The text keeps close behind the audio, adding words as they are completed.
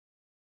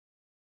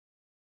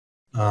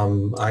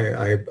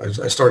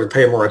I started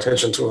paying more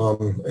attention to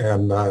them,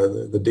 and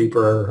the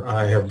deeper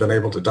I have been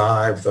able to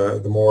dive,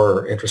 the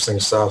more interesting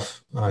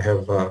stuff I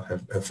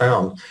have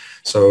found.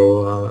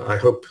 So I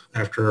hope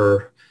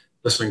after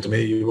listening to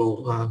me, you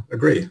will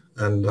agree.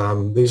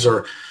 And these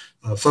are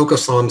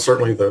focused on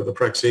certainly the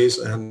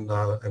Prexies and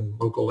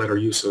local letter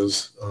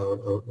uses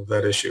of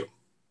that issue.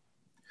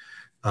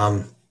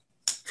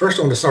 First,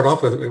 I want to start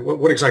off with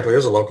what exactly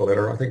is a local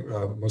letter. I think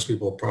most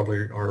people probably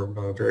are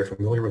very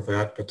familiar with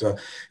that, but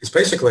it's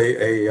basically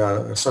a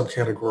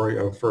subcategory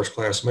of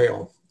first-class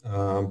mail.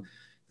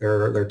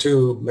 There are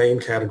two main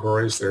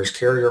categories. There's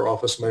carrier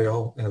office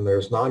mail and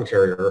there's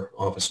non-carrier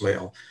office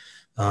mail.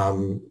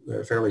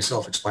 Fairly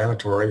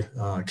self-explanatory.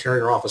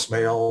 Carrier office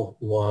mail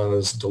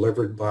was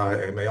delivered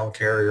by a mail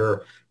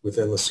carrier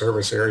within the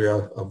service area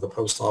of the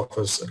post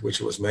office at which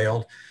it was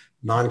mailed.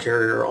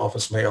 Non-carrier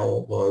office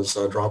mail was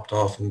dropped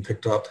off and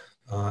picked up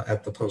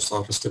at the post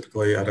office,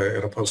 typically at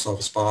a post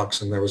office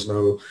box, and there was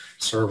no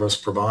service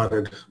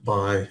provided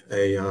by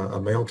a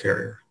mail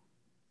carrier.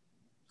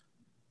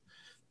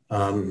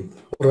 What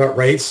about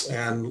rates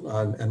and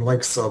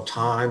lengths of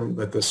time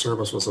that this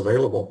service was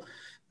available?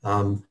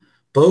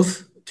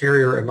 Both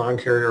carrier and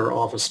non-carrier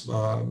office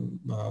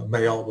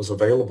mail was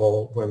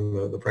available when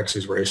the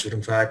Prexies were issued.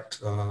 In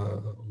fact,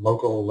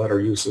 local letter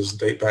uses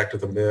date back to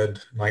the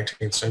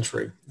mid-19th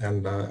century.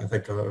 And I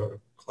think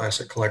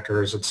classic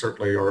collectors and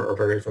certainly are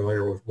very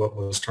familiar with what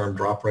was termed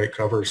drop rate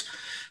covers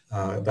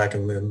back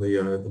in the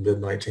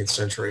mid-19th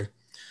century.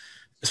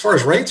 As far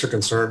as rates are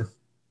concerned,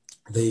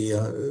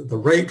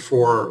 the rate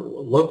for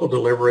local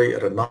delivery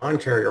at a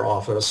non-carrier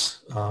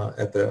office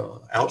at the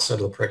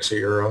outset of the Prexie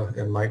era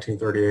in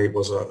 1938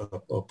 was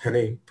a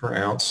penny per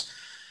ounce.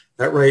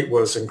 That rate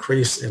was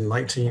increased in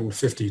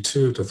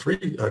 1952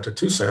 to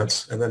 2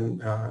 cents, and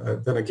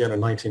then again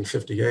in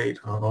 1958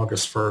 on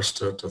August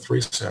 1st to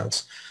 3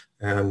 cents.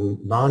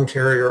 And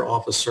non-carrier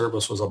office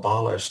service was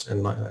abolished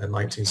in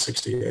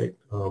 1968,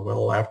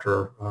 well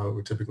after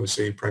we typically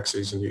see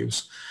Prexies in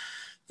use.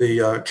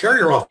 The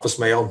carrier office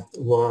mail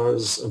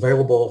was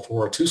available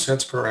for 2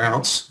 cents per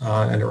ounce,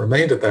 and it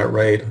remained at that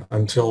rate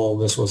until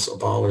this was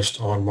abolished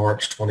on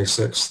March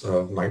 26th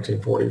of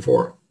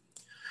 1944.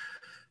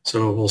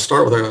 So we'll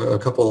start with a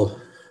couple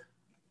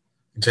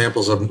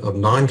examples of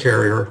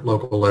non-carrier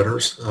local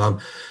letters. As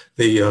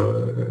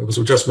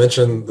we just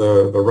mentioned,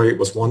 the rate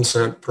was 1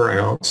 cent per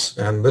ounce,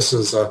 and this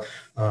is I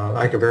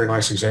think a very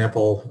nice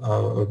example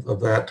of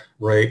that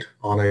rate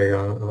on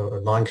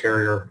a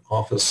non-carrier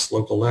office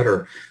local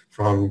letter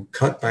from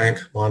Cut Bank,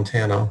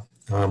 Montana.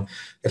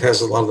 It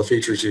has a lot of the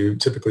features you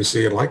typically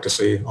see and like to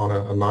see on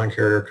a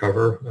non-carrier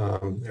cover.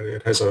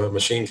 It has a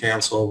machine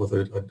cancel with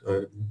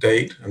a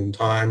date and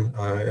time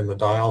in the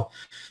dial.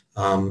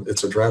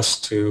 It's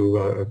addressed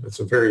to, it's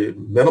a very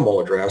minimal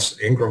address,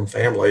 Ingram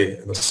family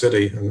in the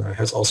city, and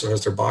it also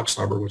has their box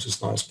number, which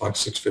is nice, box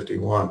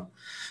 651.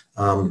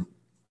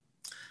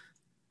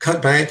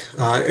 Cut Bank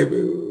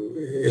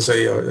is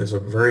a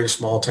very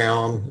small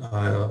town,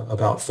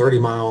 about 30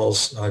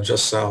 miles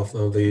just south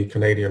of the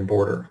Canadian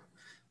border.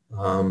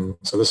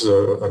 So this is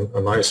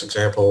a nice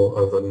example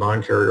of the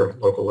non-carrier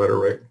local letter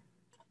rate.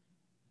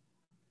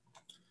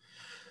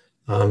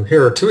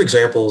 Here are two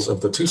examples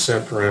of the 2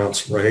 cent per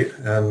ounce rate,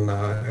 and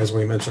as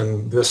we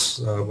mentioned, this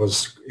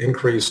was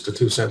increased to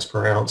 2 cents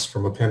per ounce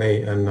from a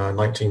penny in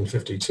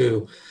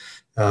 1952.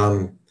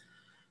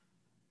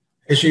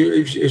 As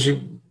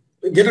you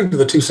get into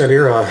the 2 cent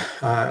era,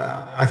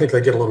 I think they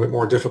get a little bit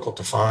more difficult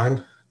to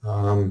find.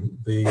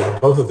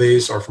 Both of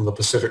these are from the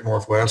Pacific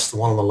Northwest. The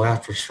one on the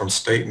left is from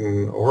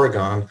Staten,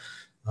 Oregon.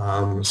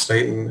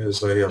 Staten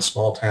is a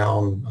small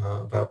town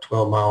about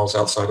 12 miles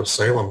outside of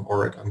Salem,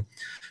 Oregon.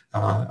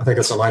 I think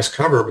it's a nice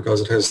cover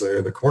because it has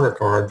the corner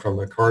card from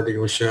the car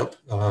dealership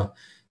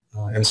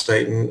in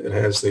Staten. It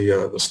has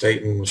the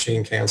Staten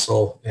machine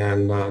cancel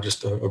and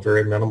just a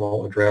very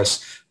minimal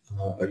address,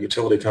 a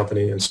utility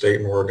company in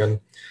Staten, Oregon.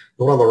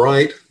 The one on the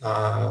right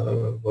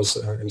was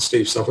in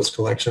Steve Suffolk's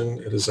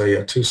collection. It is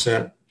a 2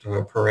 cent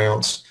per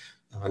ounce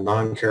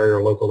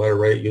non-carrier local letter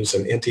rate used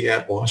in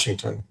Entiat,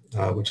 Washington,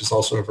 which is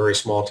also a very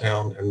small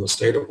town in the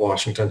state of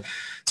Washington.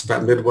 It's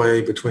about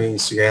midway between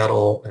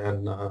Seattle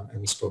and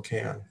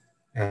Spokane.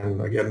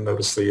 And again,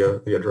 notice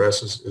the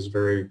address is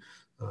very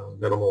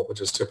minimal, which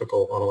is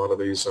typical on a lot of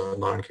these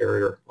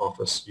non-carrier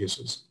office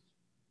uses.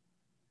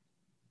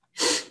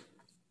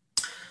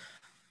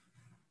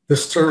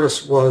 This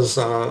service was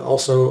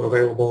also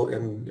available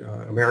in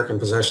American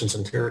possessions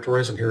and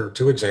territories, and here are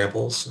two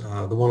examples.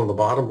 The one on the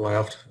bottom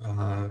left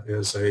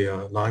is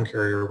a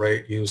non-carrier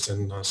rate used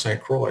in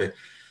St. Croix.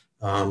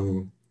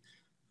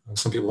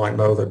 Some people might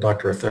know that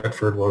Dr.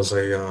 Thetford was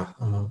a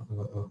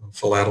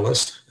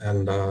philatelist,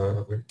 and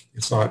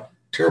it's not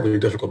terribly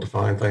difficult to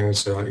find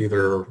things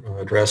either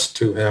addressed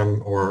to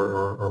him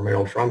or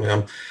mailed from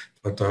him.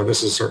 But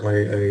this is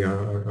certainly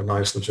a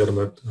nice,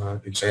 legitimate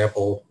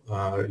example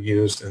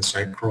used in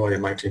St. Croix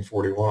in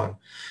 1941.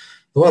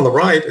 The one on the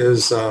right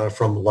is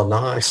from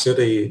Lanai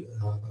City,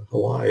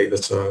 Hawaii.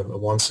 That's a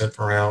 1 cent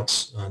per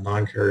ounce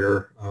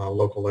non-carrier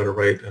local letter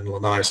rate in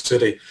Lanai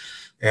City.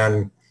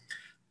 And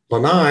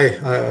Lanai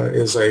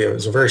is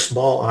a very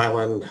small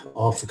island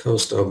off the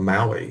coast of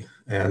Maui.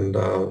 And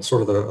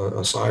sort of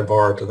a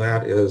sidebar to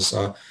that is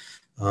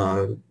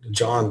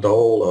John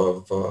Dole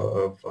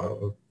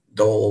of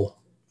Dole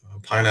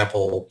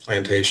pineapple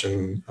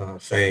plantation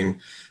fame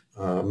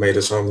made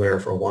his home there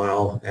for a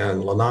while.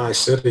 And Lanai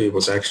City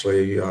was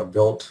actually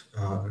built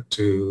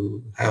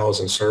to house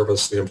and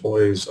service the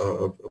employees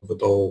of the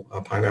Dole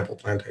pineapple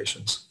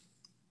plantations.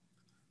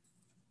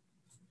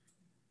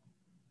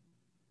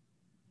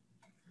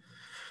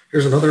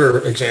 Here's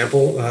another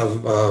example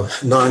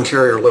of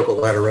non-carrier local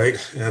letter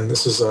rate, and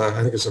this is,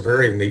 I think it's a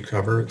very neat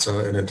cover. It's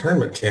an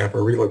internment camp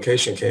or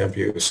relocation camp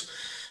use.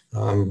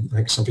 I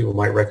think some people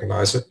might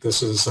recognize it.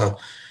 This is a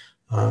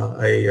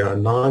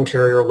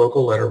non-carrier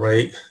local letter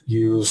rate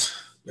used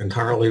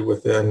entirely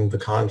within the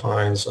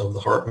confines of the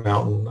Heart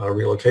Mountain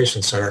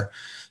Relocation Center.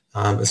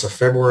 It's a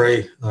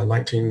February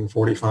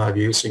 1945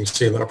 use. You can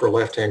see in the upper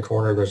left-hand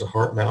corner, there's a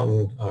Heart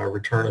Mountain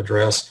return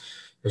address.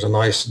 There's a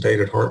nice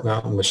dated Heart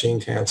Mountain machine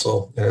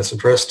cancel, and it's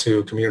addressed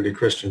to Community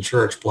Christian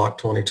Church, Block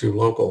 22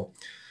 Local.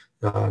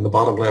 In the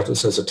bottom left, it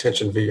says,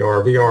 "Attention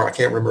VR." VR, I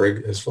can't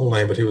remember his full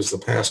name, but he was the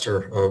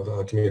pastor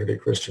of Community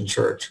Christian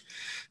Church.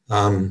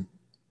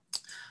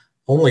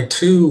 Only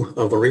 2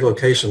 of the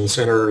relocation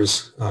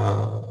centers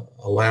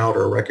allowed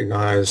or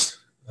recognized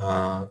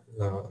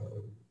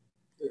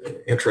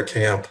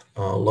intra-camp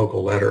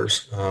local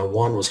letters.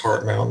 One was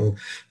Heart Mountain.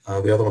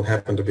 The other one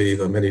happened to be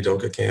the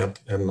Minidoka camp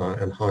in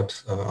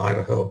Hunt,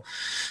 Idaho.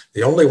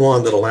 The only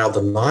one that allowed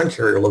the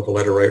non-carrier local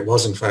letter rate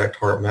was in fact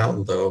Heart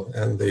Mountain, though,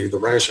 and the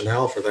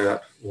rationale for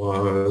that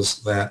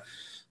was that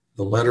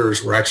the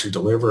letters were actually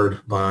delivered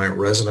by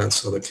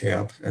residents of the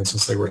camp, and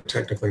since they were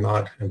technically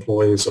not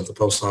employees of the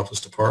post office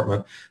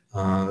department,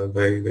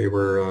 they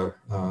were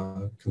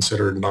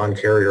considered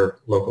non-carrier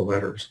local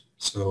letters.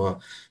 So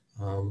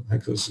I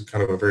think this is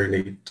kind of a very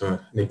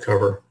neat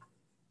cover.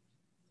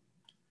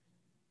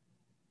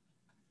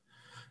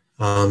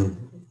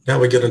 Now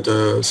we get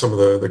into some of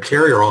the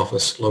carrier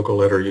office local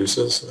letter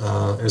uses.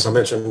 As I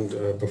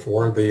mentioned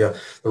before, the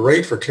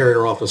rate for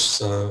carrier office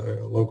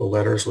local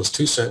letters was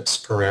 2 cents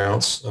per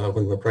ounce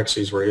when the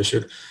Prexies were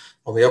issued.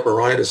 On the upper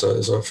right is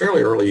a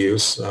fairly early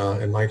use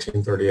in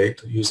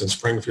 1938, used in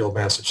Springfield,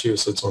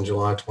 Massachusetts on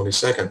July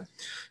 22nd.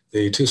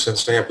 The 2-cent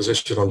stamp was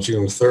issued on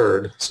June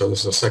 3rd, so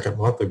this is a second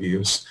month of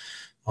use.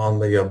 On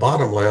the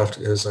bottom left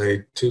is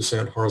a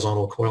 2-cent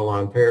horizontal coil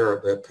line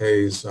pair that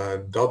pays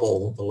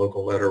double the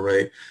local letter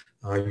rate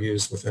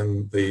used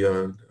within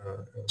the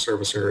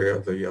service area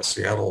of the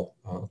Seattle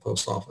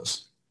post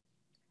office.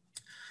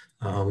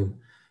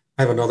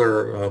 I have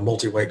another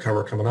multi-weight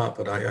cover coming up,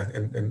 but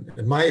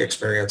in my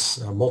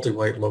experience,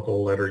 multi-weight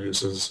local letter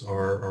uses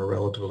are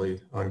relatively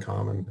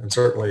uncommon, and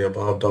certainly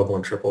above double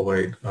and triple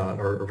weight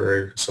are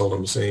very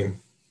seldom seen.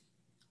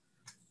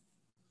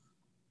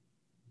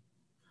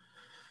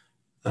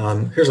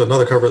 Here's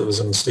another cover that was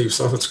in Steve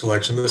Suffolk's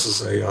collection. This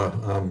is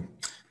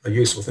a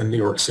use within New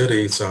York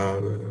City. It's a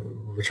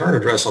return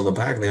address on the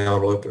back of the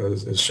envelope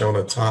is shown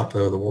at top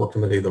of the War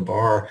Committee of the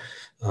Bar,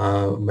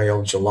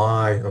 mailed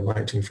July of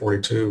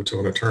 1942 to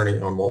an attorney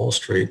on Wall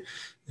Street.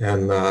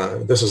 And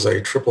this is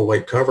a triple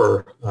weight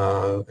cover,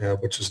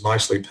 which is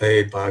nicely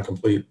paid by a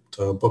complete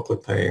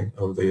booklet pane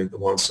of the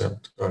 1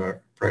 cent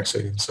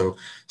Prexie. So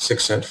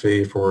 6 cent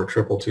fee for a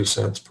triple 2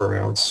 cents per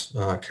ounce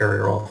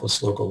carrier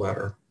office local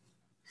letter.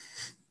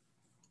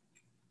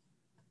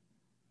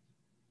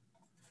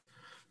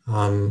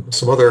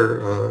 Some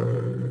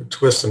other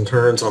twists and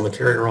turns on the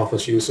carrier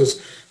office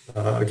uses.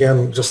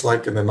 Again, just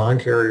like in the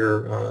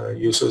non-carrier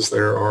uses,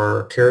 there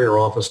are carrier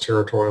office,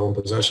 territorial, and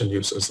possession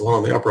uses. The one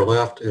on the upper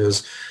left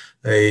is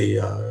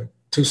a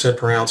 2 cent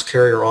per ounce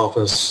carrier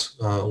office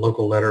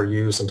local letter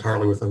used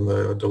entirely within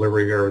the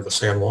delivery area of the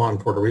San Juan,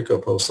 Puerto Rico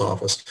post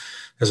office.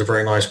 Has a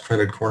very nice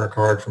printed corner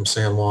card from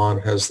San Juan,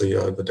 has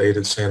the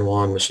dated San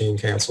Juan machine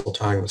cancel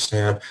tying the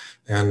stamp,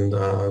 and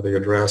the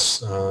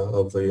address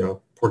of the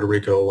Puerto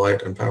Rico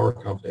Light and Power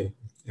Company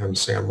in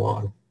San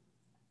Juan.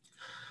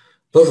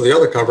 Both of the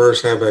other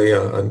covers have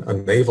a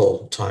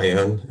naval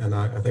tie-in, and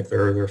I think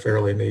they're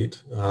fairly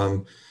neat.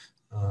 I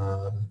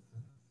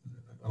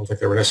don't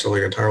think they were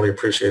necessarily entirely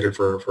appreciated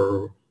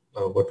for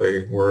what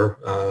they were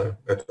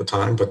at the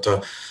time, but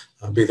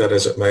be that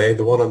as it may,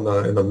 the one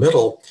in the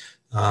middle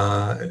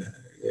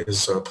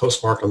is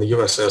postmarked on the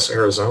USS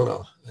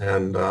Arizona,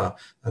 and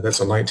that's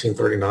a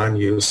 1939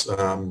 use.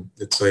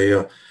 It's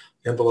a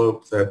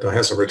envelope that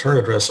has a return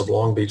address of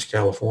Long Beach,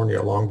 California.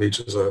 Long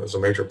Beach is a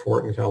major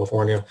port in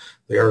California.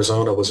 The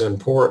Arizona was in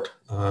port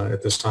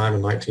at this time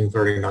in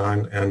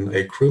 1939, and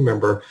a crew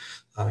member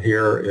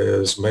here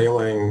is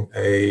mailing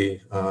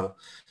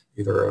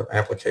either an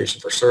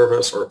application for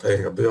service or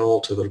paying a bill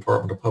to the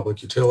Department of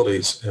Public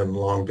Utilities in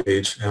Long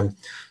Beach. And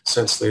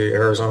since the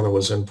Arizona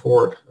was in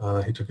port,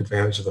 he took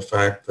advantage of the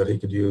fact that he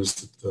could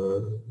use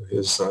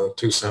his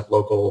 2 cent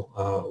local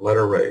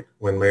letter rate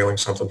when mailing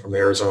something from the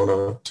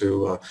Arizona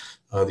to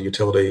the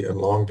utility in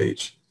Long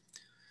Beach.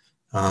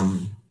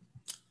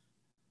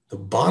 The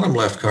bottom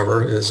left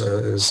cover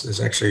is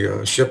actually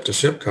a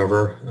ship-to-ship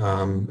cover.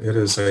 It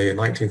is a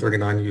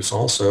 1939 use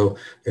also.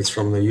 It's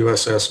from the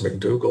USS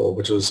McDougall,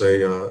 which was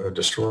a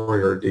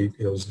destroyer. It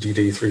was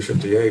DD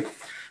 358,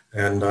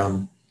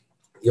 and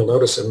you'll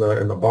notice in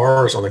the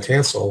bars on the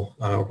cancel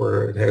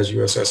where it has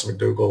USS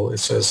McDougall, it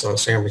says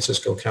San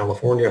Francisco,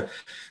 California.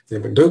 The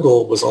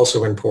McDougall was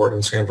also in port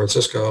in San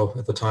Francisco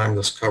at the time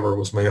this cover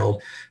was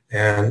mailed,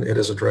 and it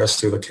is addressed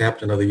to the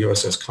captain of the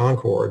USS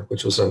Concord,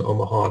 which was an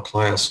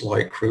Omaha-class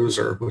light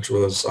cruiser, which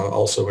was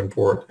also in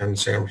port in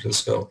San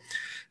Francisco.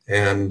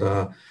 And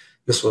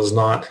this was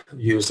not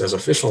used as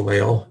official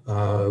mail,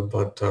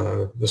 but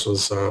this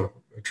was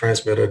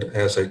transmitted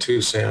as a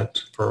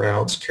 2-cent per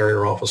ounce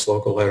carrier office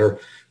local letter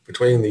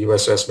between the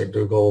USS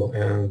McDougall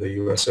and the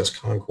USS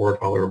Concord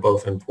while they were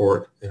both in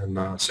port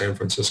in San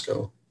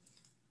Francisco.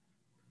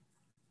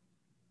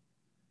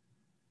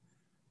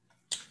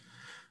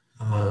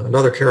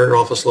 Another carrier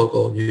office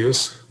local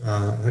use,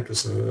 I think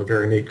this is a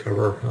very neat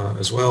cover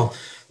as well.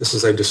 This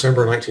is a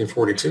December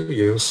 1942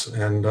 use,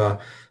 and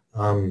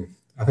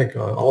I think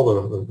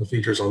all the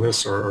features on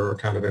this are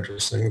kind of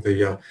interesting.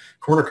 The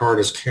corner card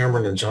is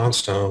Cameron and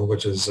Johnstone,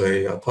 which is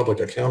a public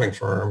accounting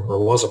firm, or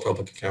was a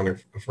public accounting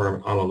firm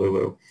in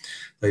Honolulu.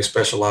 They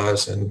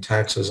specialize in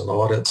taxes and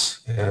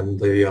audits, and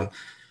the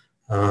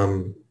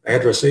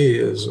addressee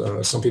is,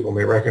 some people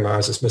may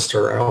recognize, it's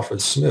Mr.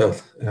 Alfred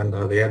Smith, and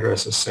the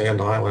address is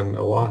Sand Island,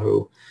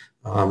 Oahu.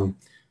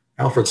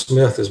 Alfred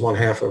Smith is one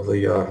half of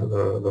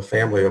the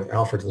family of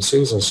Alfred and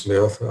Susan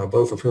Smith,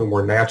 both of whom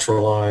were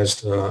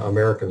naturalized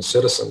American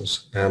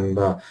citizens and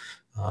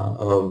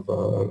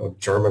of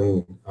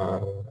German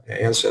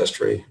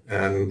ancestry.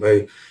 And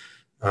they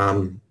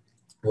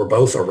were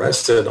both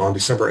arrested on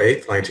December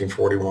 8th,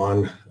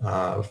 1941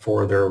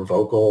 for their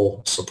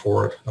vocal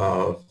support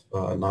of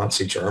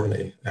Nazi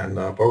Germany. And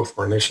both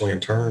were initially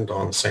interned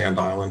on Sand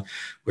Island,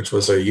 which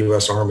was a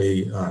U.S.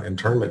 Army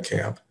internment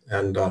camp.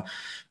 And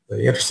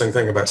the interesting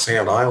thing about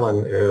Sand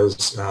Island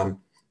is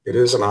it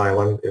is an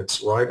island.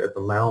 It's right at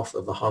the mouth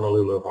of the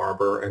Honolulu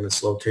harbor, and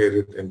it's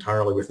located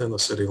entirely within the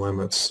city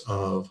limits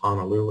of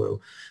Honolulu.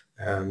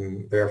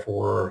 And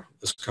therefore,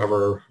 this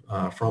cover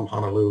from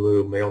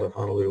Honolulu, mailed at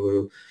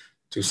Honolulu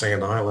to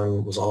Sand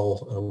Island, was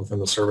all within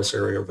the service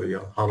area of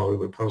the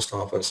Honolulu post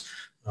office.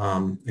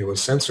 It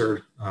was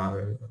censored,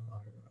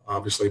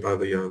 obviously, by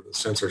the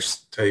censor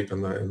tape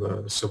and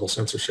the civil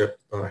censorship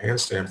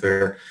hand stamp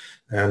there,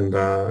 and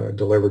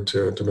delivered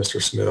to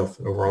Mr.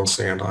 Smith over on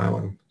Sand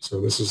Island.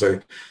 So this is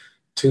a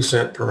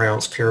 2-cent per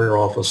ounce carrier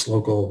office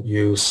local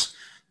use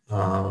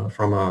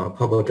from a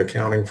public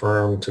accounting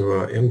firm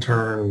to an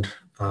interned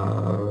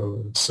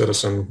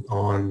citizen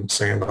on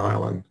Sand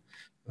Island.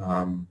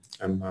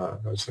 And I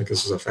just think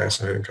this is a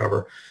fascinating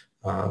cover.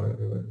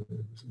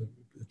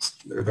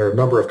 There are a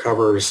number of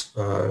covers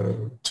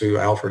to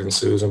Alfred and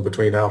Susan,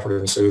 between Alfred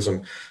and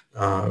Susan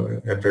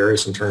at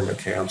various internment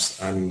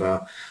camps, and I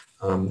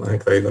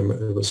think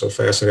it was a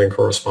fascinating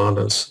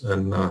correspondence,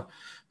 and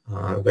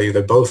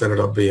they both ended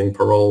up being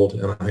paroled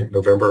in, I think,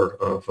 November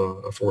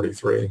of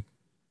 43.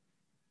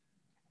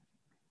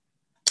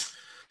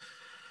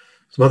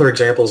 Some other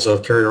examples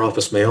of carrier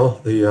office mail.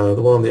 The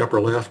one on the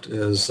upper left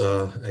is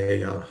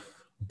a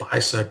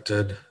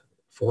bisected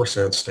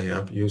 4-cent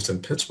stamp used in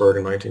Pittsburgh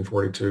in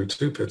 1942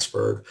 to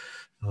Pittsburgh.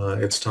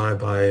 It's tied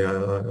by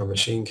a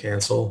machine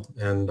cancel,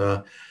 and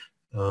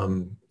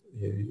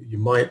you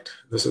might,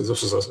 this is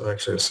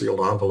actually a sealed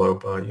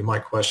envelope. You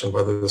might question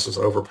whether this is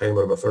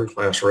overpayment of a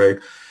third-class rate,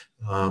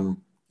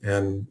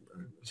 and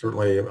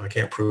certainly I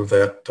can't prove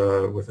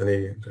that with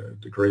any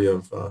degree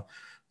of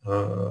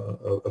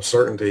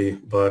certainty.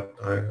 But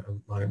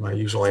my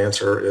usual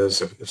answer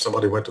is if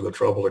somebody went to the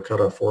trouble to cut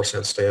a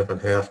 4-cent stamp in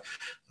half,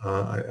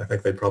 I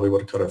think they probably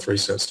would have cut a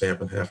 3-cent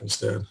stamp in half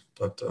instead.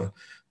 But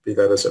be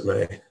that as it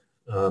may.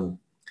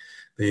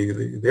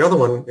 The other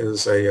one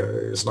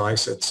is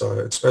nice. It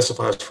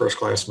specifies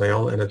first-class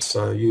mail, and it's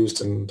used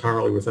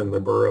entirely within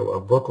the borough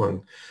of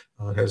Brooklyn.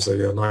 It has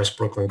a nice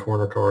Brooklyn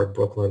corner card,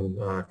 Brooklyn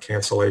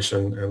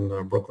cancellation,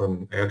 and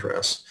Brooklyn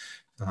address.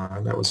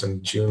 And that was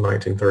in June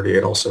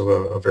 1938, also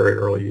a very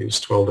early use,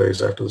 12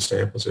 days after the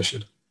stamp was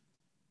issued.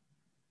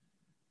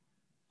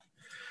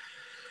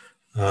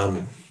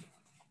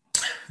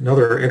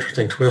 Another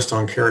interesting twist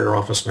on carrier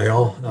office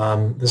mail.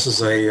 This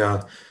is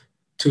a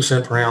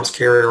 2-cent per ounce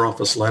carrier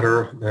office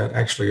letter that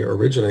actually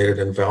originated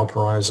in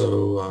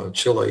Valparaiso,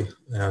 Chile.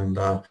 And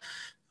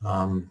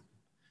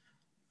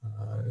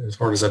as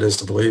hard as that is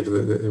to believe,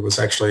 it was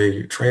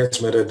actually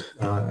transmitted,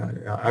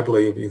 I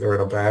believe, either in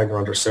a bag or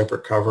under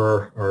separate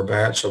cover or a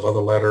batch of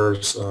other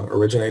letters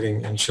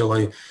originating in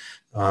Chile.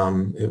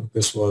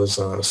 This was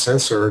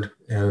censored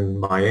in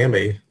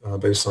Miami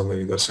based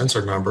on the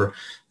censor number,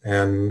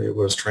 and it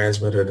was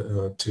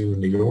transmitted to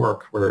New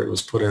York, where it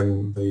was put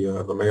in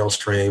the mail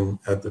stream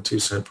at the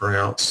 2-cent per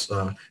ounce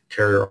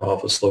carrier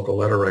office local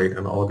letter rate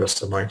in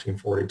August of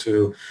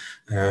 1942,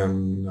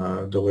 and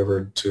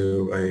delivered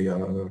to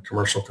a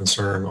commercial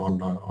concern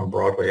on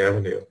Broadway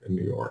Avenue in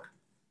New York.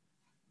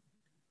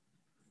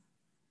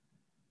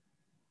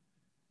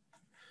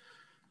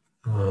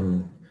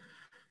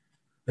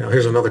 Now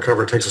here's another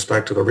cover. It takes us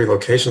back to the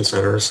relocation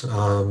centers.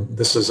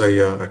 This is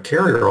a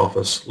carrier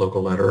office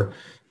local letter.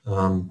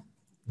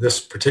 This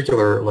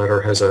particular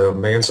letter has a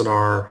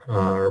Manzanar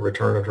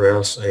return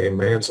address, a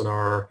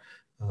Manzanar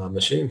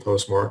machine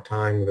postmark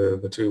tying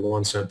the two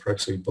 1-cent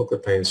Prexie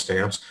booklet pane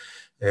stamps,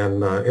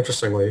 and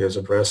interestingly is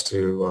addressed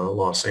to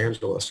Los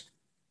Angeles.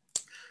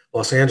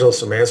 Los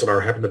Angeles and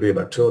Manzanar happen to be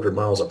about 200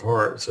 miles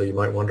apart, so you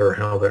might wonder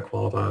how that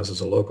qualifies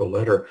as a local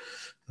letter.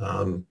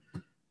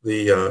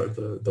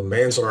 The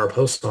Manzanar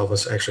post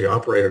office actually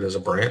operated as a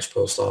branch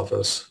post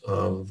office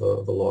of the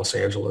Los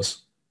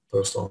Angeles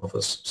post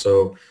office.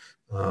 So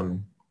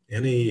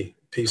any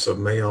piece of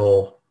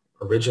mail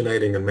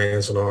originating in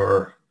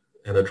Manzanar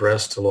and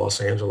addressed to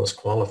Los Angeles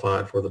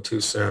qualified for the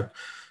 2-cent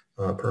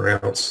per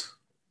ounce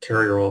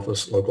carrier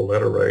office local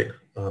letter rate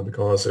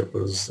because it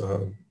was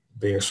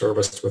being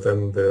serviced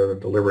within the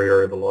delivery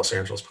area of the Los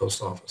Angeles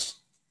post office.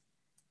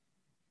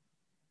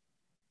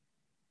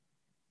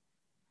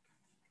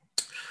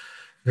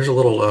 Here's a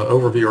little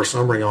overview or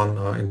summary on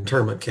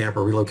internment camp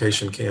or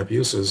relocation camp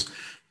uses.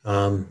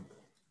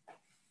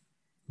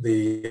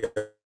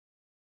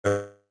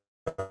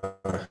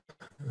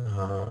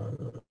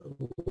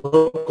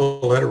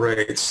 Local letter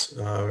rates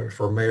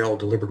for mail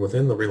delivered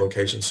within the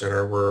relocation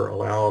center were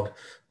allowed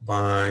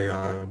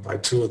by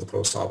two of the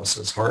post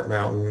offices. Hart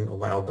Mountain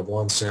allowed the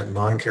 1-cent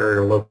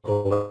non-carrier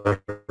local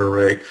letter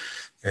rate,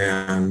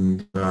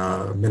 and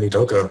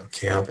Minidoka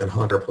Camp and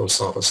Hunter post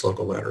office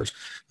local letters.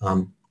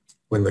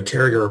 When the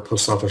carrier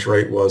post office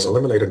rate was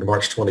eliminated on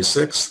March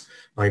 26,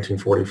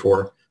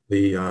 1944,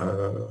 the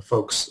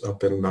folks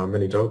up in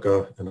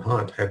Minidoka and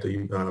Hunt had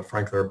to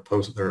frank their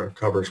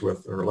covers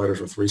with or letters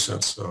with 3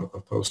 cents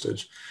of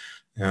postage.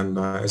 And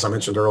as I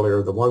mentioned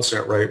earlier, the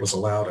 1-cent rate was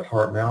allowed at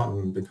Hart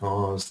Mountain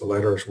because the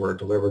letters were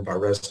delivered by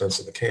residents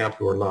of the camp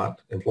who were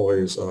not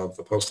employees of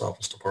the post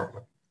office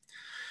department.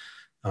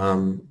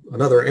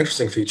 Another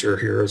interesting feature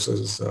here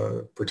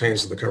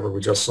pertains to the cover we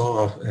just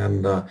saw,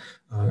 and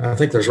I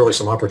think there's really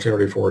some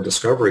opportunity for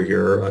discovery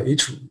here.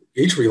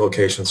 Each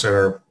relocation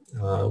center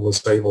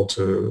was able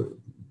to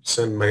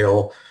send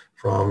mail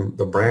from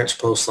the branch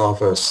post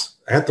office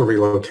at the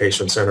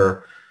relocation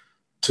center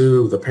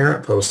to the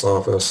parent post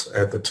office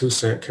at the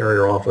 2-cent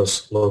carrier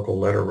office local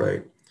letter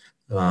rate.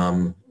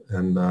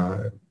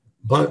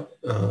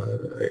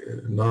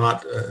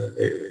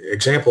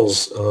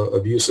 Examples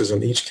of uses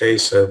in each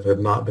case have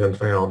not been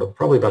found.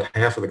 Probably about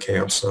half of the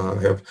camps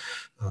have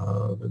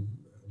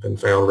been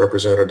found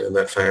represented in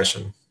that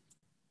fashion.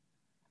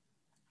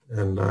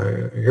 And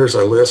here's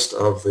a list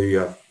of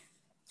the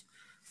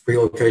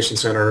relocation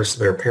centers,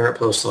 their parent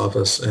post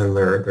office, and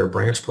their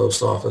branch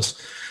post office.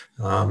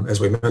 As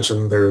we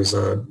mentioned, there's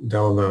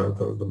down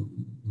the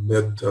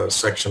mid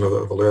section of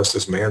the list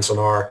is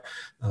Manzanar.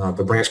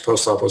 The branch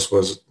post office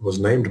was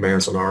named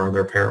Manzanar, and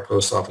their parent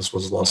post office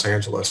was Los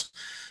Angeles.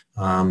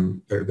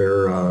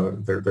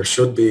 There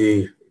should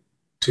be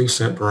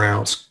 2-cent per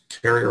ounce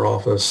carrier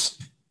office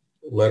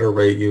letter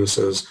rate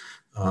uses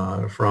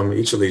from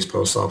each of these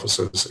post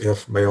offices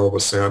if mail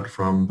was sent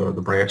from the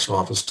branch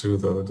office to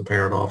the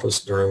parent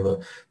office during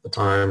the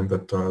time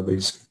that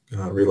these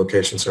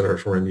relocation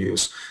centers were in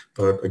use.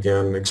 But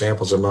again,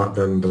 examples have not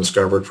been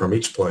discovered from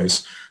each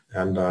place,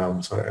 and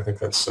so I think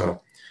that's a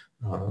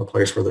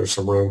place where there's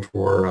some room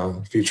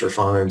for future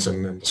finds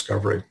and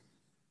discovery.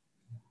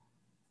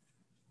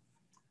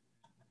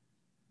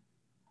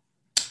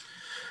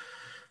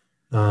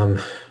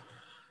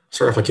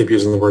 Sorry if I keep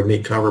using the word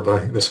neat cover,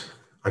 but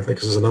I think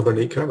this is another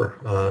neat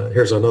cover.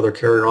 Here's another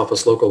carrier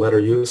office local letter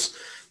use.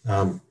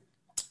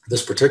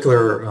 This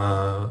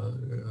particular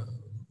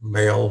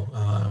mail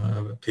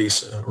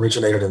piece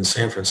originated in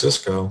San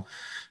Francisco,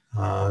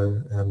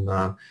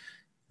 and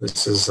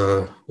this is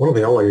one of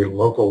the only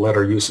local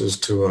letter uses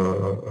to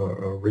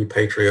a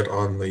repatriate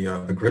on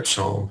the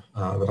Gripsholm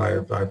that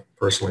I've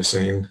personally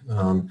seen.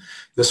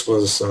 This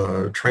was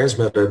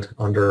transmitted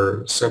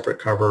under separate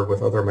cover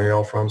with other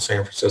mail from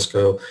San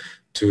Francisco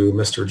to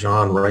Mr.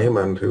 John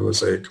Raymond, who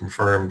was a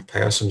confirmed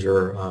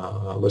passenger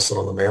listed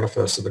on the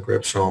manifest of the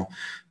Gripsholm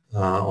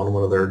on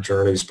one of their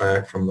journeys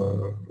back from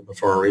the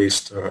Far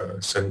East,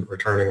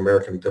 returning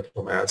American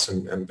diplomats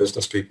and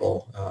business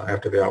people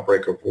after the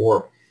outbreak of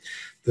war.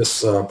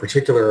 This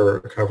particular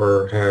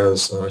cover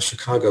has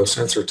Chicago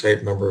censor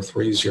tape number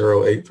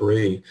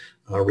 3083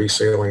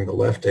 resailing the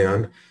left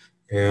end,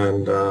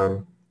 and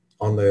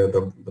on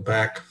the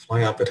back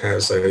flap it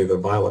has the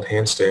violet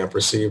hand stamp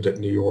received at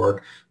New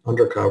York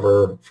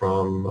undercover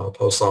from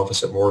post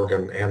office at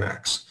Morgan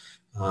Annex.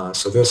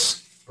 So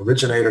this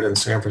originated in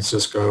San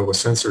Francisco, was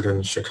censored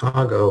in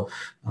Chicago,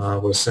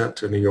 was sent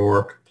to New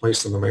York,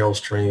 placed in the mail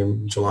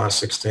stream July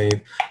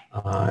 16th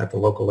at the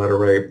local letter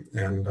rate,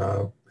 and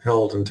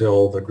held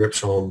until the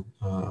Gripsholm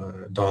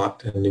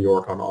docked in New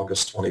York on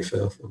August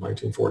 25th of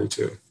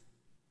 1942.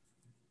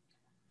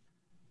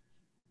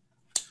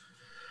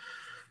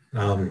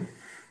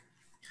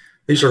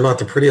 These are not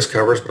the prettiest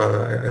covers, but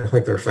I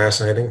think they're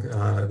fascinating.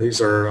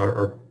 These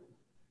are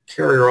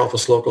carrier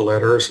office local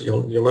letters.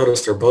 You'll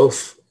notice they're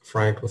both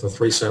franked with a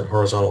 3-cent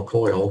horizontal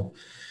coil.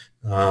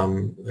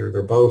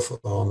 They're both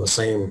on the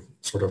same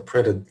sort of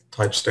printed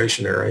type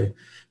stationery.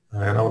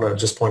 And I want to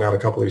just point out a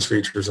couple of these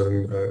features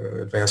and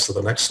advance to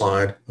the next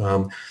slide.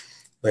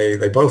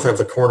 They both have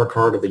the corner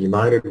card of the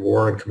United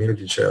War and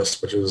Community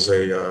Chest, which is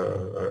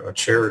a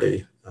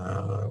charity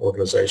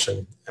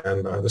organization.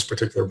 And this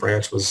particular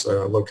branch was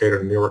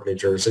located in Newark, New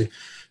Jersey.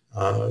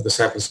 This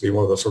happens to be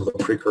one of the sort of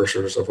the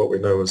precursors of what we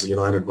know as the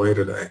United Way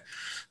today.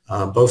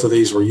 Both of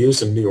these were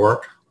used in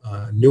Newark,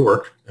 and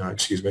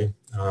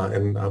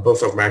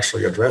both of them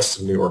actually addressed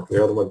in Newark.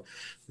 The other one,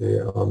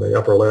 on the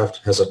upper left,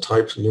 has a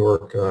typed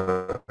Newark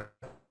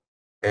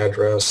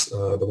address.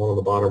 The one on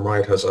the bottom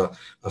right has a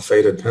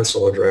faded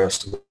pencil address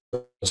to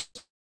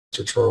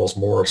Mr. Charles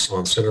Morris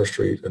on Center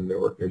Street in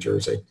Newark, New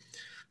Jersey.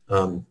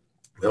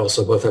 They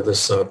also both have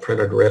this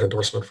printed red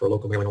endorsement for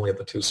local mailing only at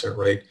the 2-cent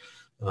rate.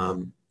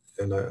 And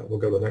we'll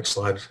go to the next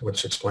slide,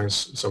 which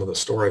explains some of the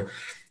story.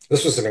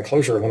 This was an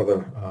enclosure in one of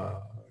the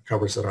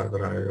covers that I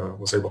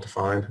was able to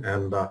find.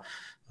 And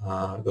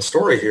the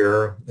story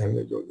here,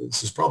 and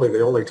this is probably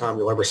the only time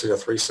you'll ever see a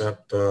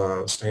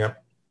 3-cent stamp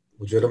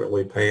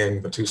legitimately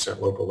paying the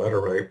 2-cent local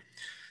letter rate.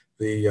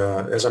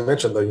 As I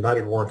mentioned, the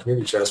United War and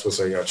Community Chest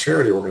was a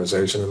charity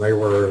organization, and they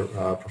were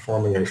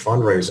performing a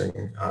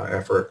fundraising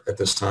effort at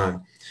this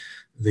time.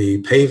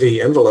 The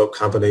Pavey Envelope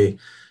Company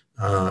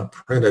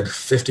printed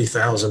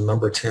 50,000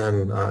 number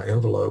 10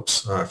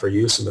 envelopes for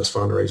use in this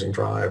fundraising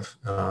drive,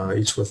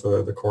 each with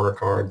the corner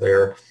card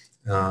there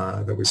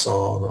that we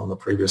saw on the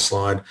previous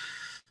slide.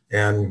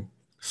 And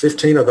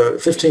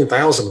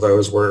 15,000 of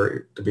those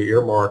were to be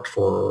earmarked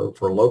for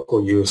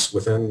local use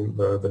within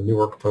the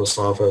Newark Post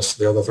Office,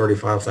 the other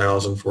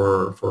 35,000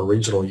 for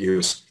regional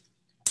use.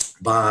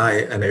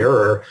 By an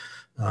error,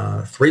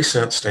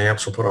 3-cent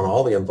stamps were put on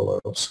all the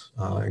envelopes,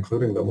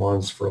 including the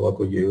ones for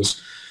local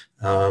use.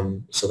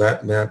 So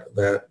that meant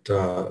that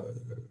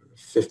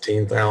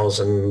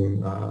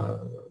 15,000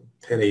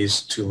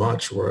 pennies too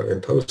much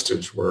in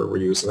postage were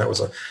used, and that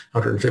was a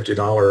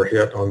 $150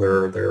 hit on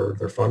their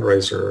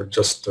fundraiser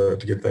just to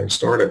get things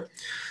started.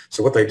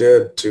 So what they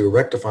did to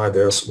rectify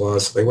this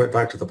was they went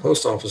back to the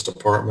post office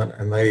department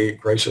and they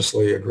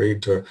graciously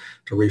agreed to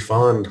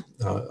refund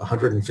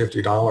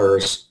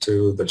 $150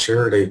 to the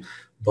charity,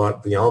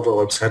 but the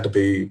envelopes had to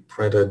be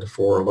printed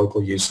for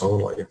local use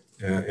only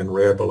in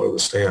red below the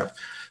stamp.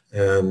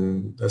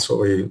 And that's what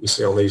we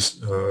see on these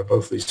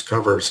both these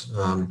covers.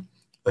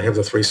 They have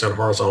the 3-cent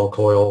horizontal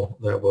coil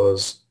that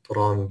was put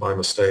on by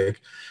mistake.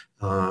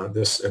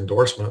 This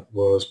endorsement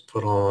was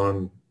put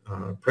on,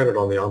 printed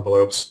on the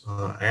envelopes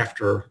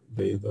after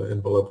the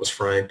envelope was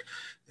franked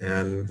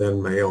and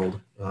then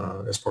mailed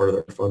as part of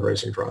their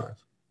fundraising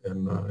drive.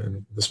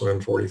 And this one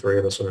in 43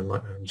 and this one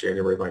in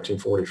January of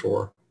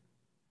 1944.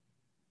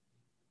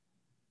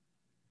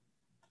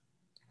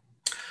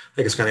 I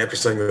think it's kind of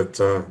interesting that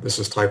this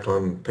is typed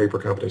on paper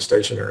company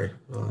stationery,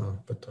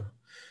 but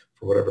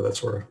for whatever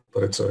that's worth.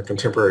 But it's a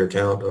contemporary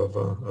account of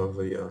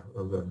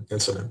the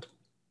incident.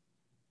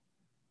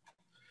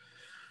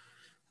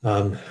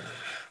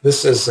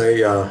 This is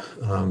a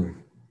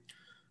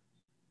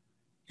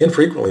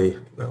infrequently,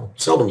 well,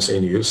 seldom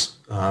seen use.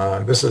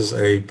 This is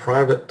a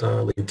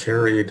privately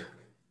carried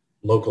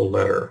local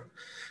letter.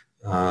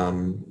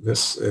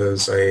 This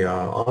is a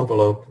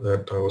envelope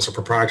that was a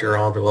proprietary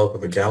envelope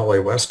of the Galloway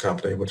West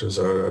Company, which is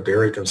a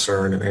dairy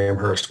concern in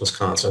Amherst,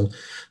 Wisconsin,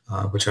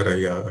 which had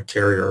a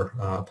carrier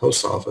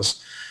post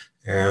office.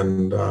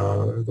 And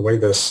the way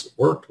this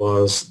worked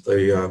was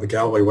the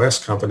Galloway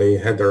West Company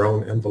had their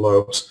own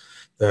envelopes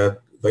that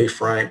they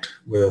franked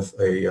with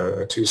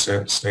a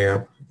 2-cent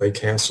stamp. They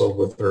canceled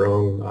with their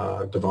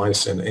own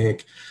device in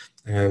ink.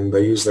 And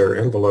they use their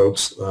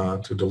envelopes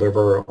to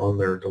deliver on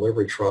their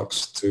delivery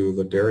trucks to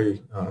the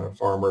dairy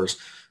farmers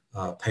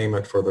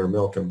payment for their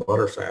milk and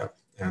butter fat.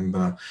 And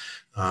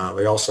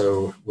they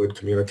also would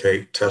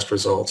communicate test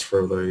results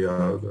for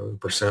the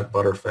percent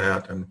butter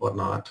fat and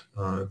whatnot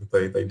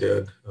that they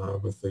did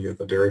with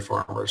the dairy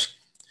farmers.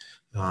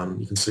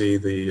 You can see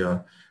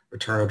the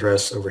return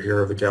address over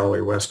here of the Galloway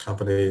West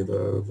Company.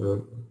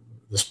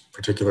 This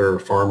particular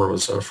farmer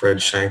was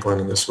Fred Shanklin,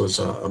 and this was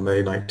a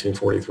May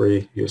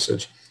 1943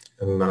 usage.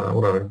 And I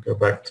want to go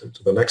back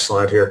to the next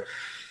slide here.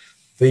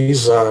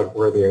 These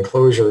were the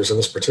enclosures in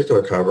this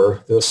particular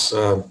cover. This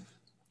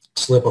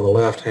slip on the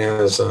left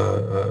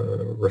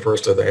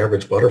refers to the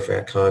average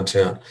butterfat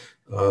content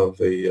of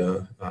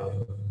the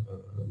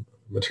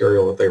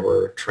material that they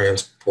were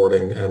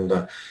transporting.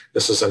 And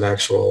this is an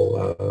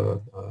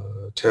actual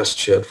test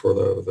sheet for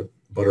the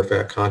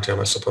butterfat content,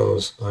 I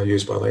suppose,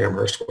 used by the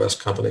Amherst West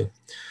Company.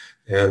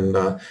 And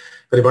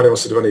if anybody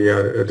wants to do any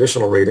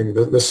additional reading,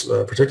 this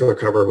particular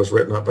cover was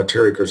written up by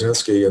Terry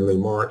Krasinski in the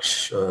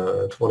March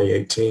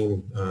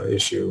 2018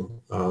 issue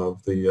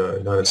of the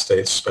United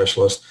States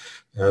Specialist.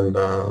 And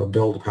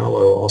Bill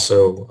DiPaolo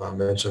also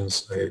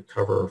mentions a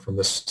cover from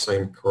this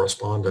same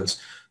correspondence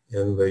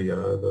in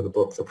the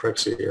book, The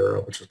Prexie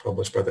Era, which was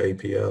published by the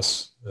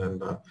APS.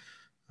 And I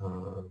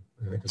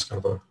think it's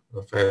kind of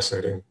a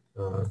fascinating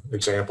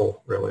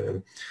example, really.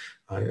 And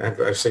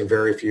I've seen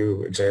very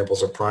few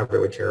examples of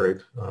privately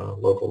carried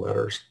local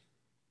letters.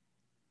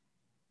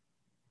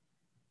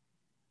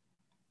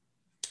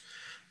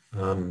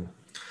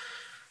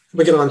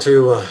 We get on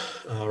to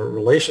a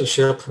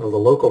relationship of the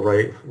local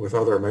rate with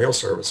other mail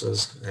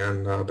services,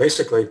 and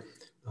basically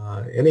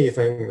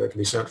anything that can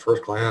be sent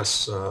first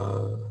class,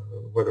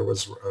 whether it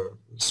was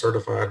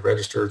certified,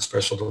 registered,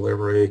 special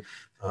delivery,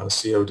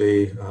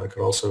 COD,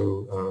 could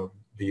also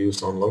be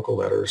used on local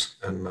letters.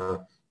 And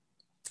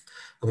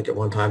I think at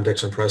one time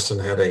Dixon Preston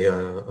had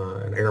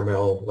an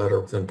airmail letter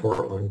within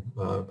Portland,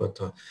 but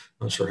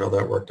not sure how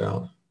that worked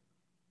out.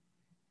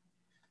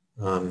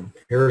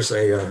 Here's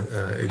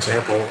a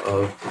example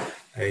of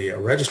a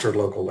registered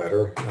local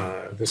letter.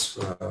 This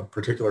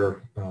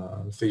particular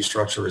fee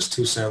structure is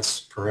 2 cents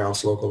per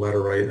ounce local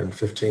letter rate and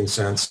 15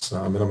 cents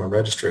minimum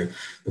registry.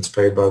 It's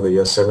paid by the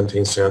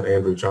 17-cent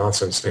Andrew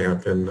Johnson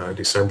stamp in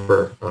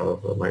December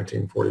of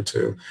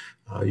 1942,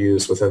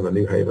 used within the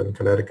New Haven,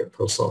 Connecticut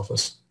post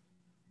office.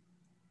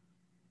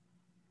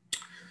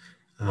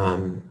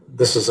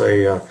 This is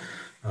a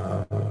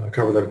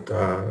cover that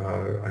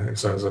I think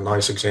is a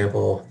nice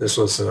example. This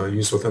was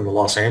used within the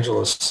Los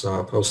Angeles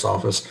post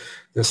office.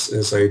 This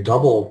is a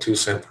double 2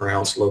 cent per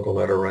ounce local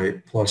letter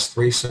rate plus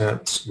 3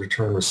 cents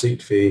return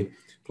receipt fee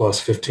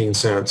plus 15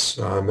 cents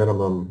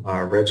minimum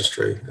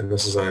registry. And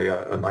this is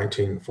a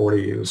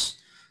 1940 use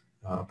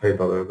paid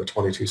by the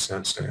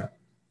 22-cent stamp.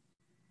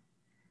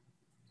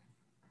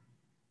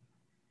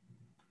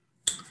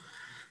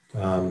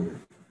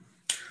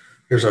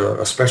 Here's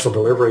a special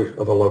delivery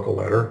of a local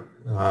letter.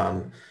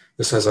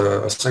 This has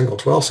a single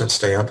 12-cent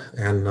stamp,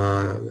 and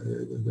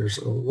there's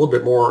a little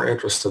bit more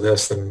interest to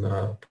this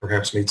than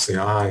perhaps meets the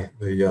eye.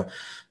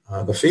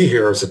 The fee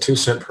here is a 2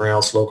 cent per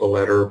ounce local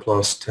letter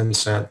plus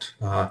 10-cent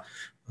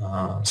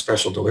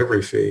special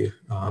delivery fee,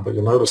 but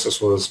you'll notice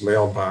this was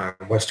mailed by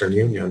Western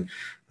Union.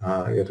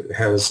 It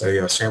has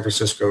a San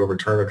Francisco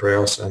return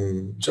address,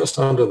 and just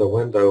under the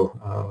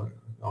window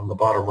on the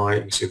bottom right,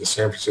 you can see the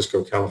San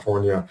Francisco,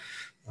 California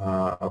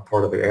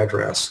part of the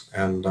address.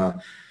 And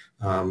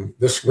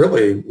this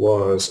really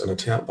was an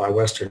attempt by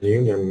Western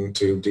Union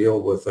to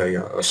deal with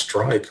a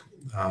strike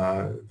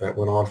that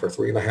went on for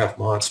 3.5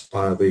 months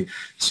by the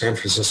San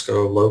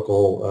Francisco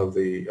local of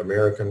the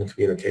American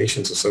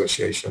Communications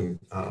Association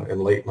in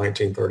late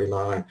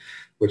 1939,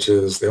 which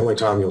is the only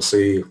time you'll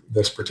see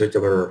this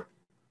particular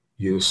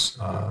use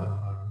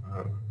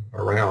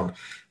around.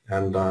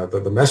 And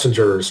the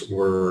messengers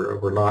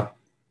were not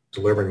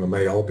delivering the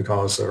mail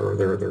because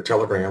their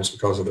telegrams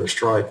because of their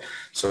strike.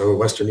 So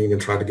Western Union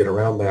tried to get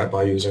around that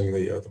by using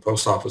the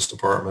Post Office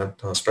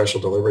Department special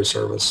delivery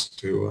service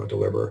to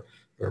deliver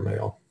their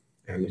mail.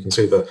 And you can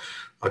see the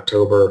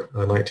October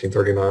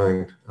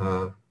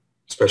 1939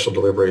 special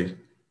delivery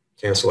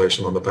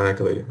cancellation on the back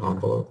of the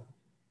envelope.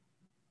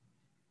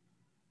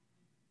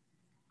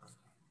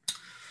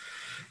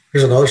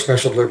 Here's another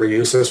special delivery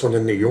use, this one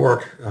in New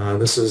York.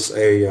 This is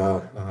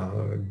a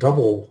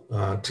double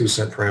 2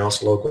 cent per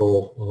ounce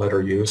local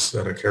letter use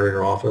at a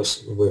carrier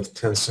office with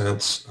 10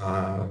 cents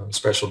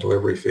special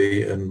delivery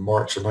fee in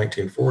March of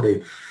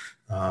 1940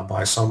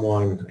 by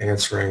someone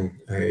answering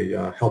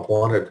a help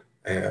wanted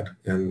ad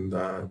in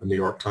the New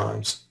York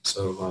Times.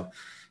 So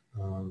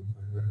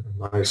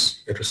a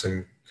nice,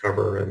 interesting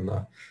cover, and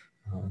a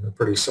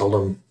pretty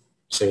seldom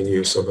seen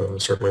use of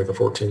certainly the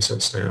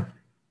 14-cent stamp.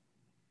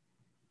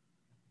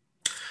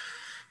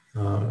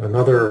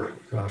 Another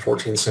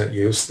 14-cent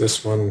use,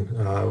 this one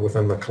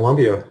within the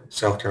Columbia,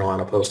 South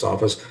Carolina post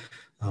office.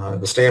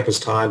 The stamp is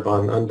tied by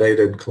an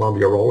undated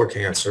Columbia roller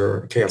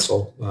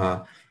cancel,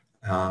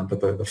 but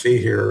the fee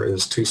here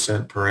is 2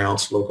 cent per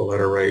ounce local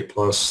letter rate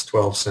plus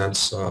 12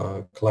 cents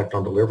collect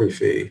on delivery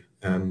fee.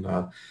 And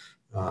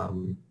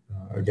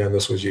again,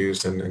 this was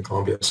used in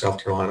Columbia,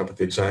 South Carolina, but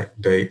the exact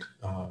date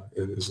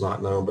is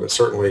not known, but it's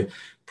certainly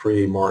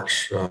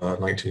pre-March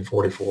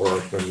 1944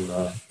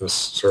 when this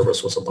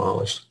service was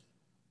abolished.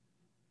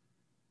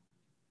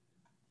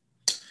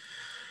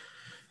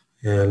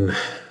 And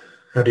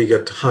how do you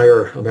get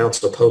higher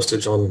amounts of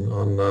postage on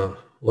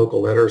local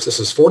letters? This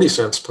is 40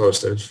 cents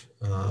postage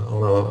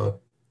on a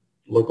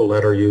local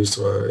letter used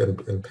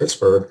in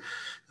Pittsburgh.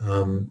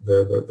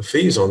 The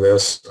fees on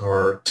this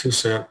are 2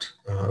 cent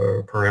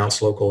per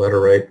ounce local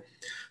letter rate.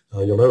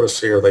 You'll notice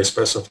here they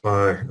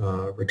specify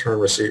return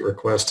receipt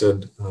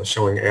requested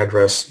showing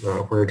address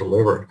where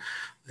delivered.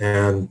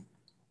 And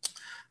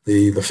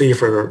the fee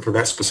for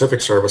that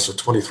specific service is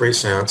 23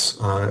 cents.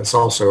 It's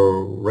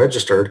also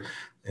registered,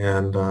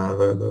 and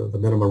the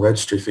minimum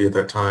registry fee at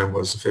that time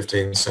was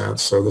 15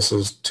 cents. So this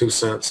is 2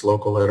 cents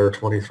local letter,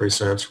 23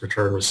 cents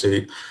return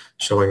receipt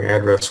showing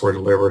address where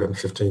delivered, and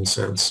 15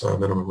 cents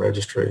minimum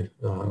registry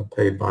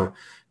paid by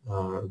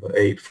the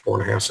 8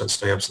 4.5-cent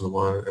stamps and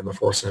the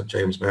 4-cent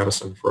James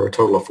Madison, for a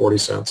total of 40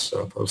 cents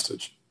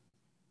postage.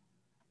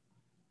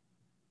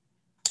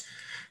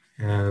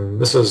 And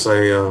this is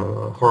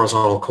a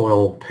horizontal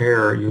coil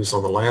pair used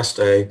on the last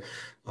day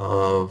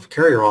of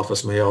carrier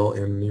office mail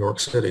in New York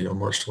City on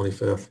March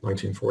 25th,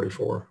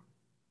 1944.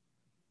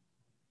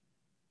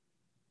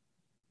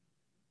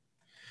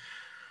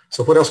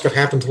 So what else could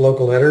happen to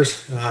local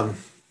letters?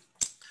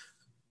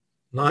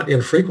 Not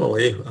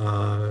infrequently,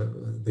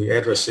 the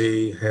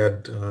addressee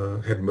had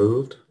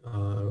moved,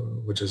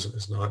 which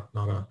is not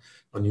an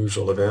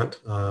unusual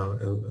event.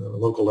 And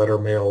local letter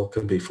mail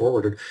could be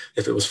forwarded.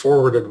 If it was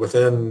forwarded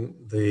within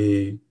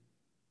the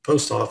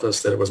post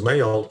office that it was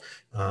mailed,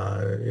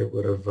 it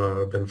would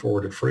have been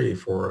forwarded free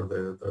for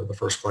the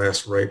first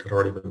class rate had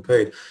already been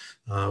paid.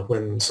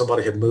 When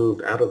somebody had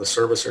moved out of the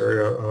service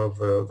area of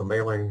the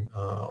mailing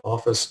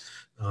office,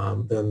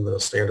 then the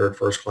standard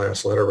first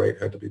class letter rate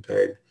had to be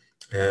paid.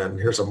 And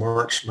here's a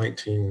March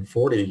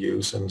 1940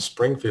 use in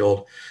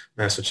Springfield,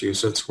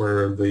 Massachusetts,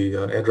 where the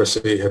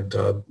addressee had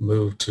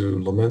moved to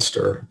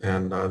Leominster,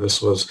 and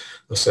this was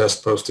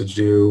assessed postage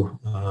due,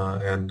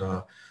 and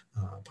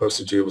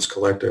postage due was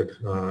collected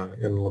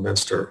in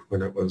Leominster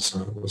when it was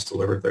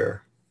delivered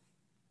there.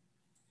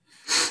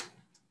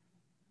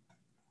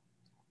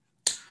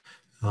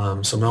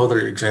 Some other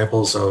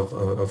examples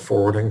of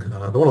forwarding.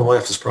 The one on the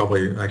left is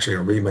probably actually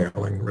a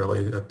remailing,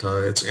 really.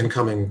 It's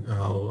incoming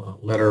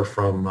letter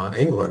from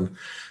England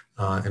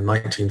in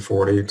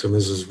 1940 to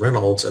Mrs.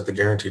 Reynolds at the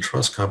Guarantee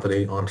Trust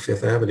Company on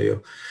Fifth Avenue.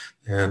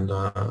 And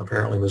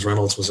apparently Ms.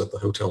 Reynolds was at the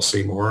Hotel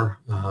Seymour.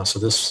 So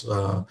this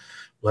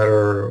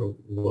letter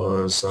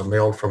was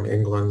mailed from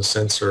England,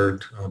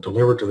 censored,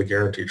 delivered to the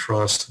Guarantee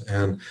Trust,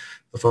 and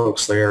the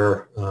folks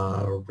there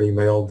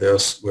remailed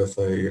this with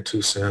a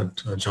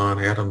 2-cent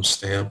John Adams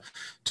stamp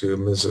to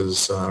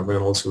Mrs.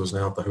 Reynolds, who was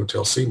now at the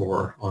Hotel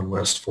Seymour on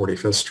West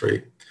 45th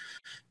Street.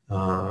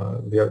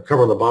 The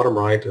cover on the bottom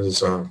right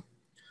is one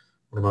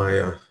of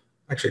my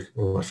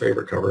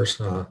favorite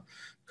covers.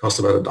 Cost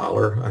about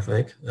 $1, I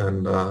think,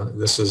 and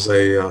this is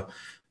a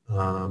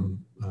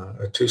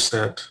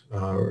 2-cent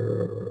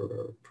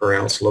per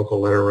ounce local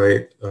letter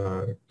rate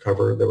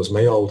cover that was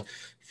mailed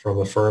from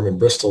a firm in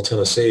Bristol,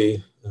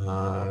 Tennessee,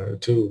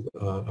 to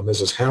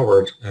Mrs.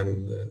 Howard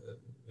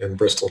in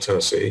Bristol,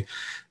 Tennessee.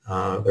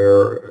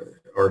 There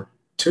are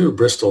 2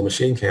 Bristol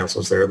machine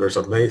cancels there. There's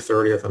a May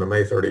 30th and a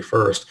May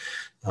 31st.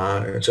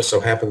 It just so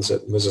happens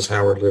that Mrs.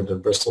 Howard lived in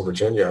Bristol,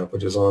 Virginia,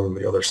 which is on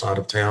the other side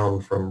of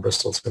town from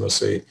Bristol,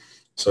 Tennessee.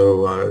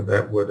 So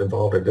that would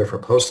involve a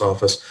different post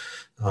office.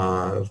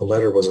 The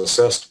letter was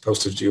assessed,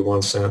 postage due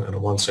 1 cent, and a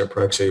 1-cent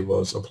Prexie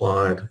was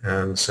applied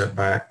and sent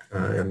back,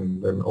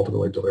 and then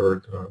ultimately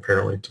delivered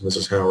apparently to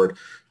Mrs. Howard,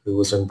 who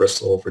was in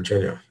Bristol,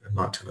 Virginia, and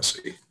not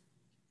Tennessee.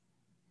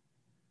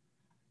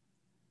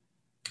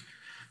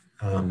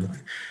 I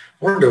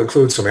wanted to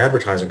include some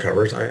advertising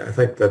covers. I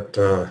think that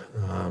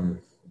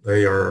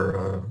they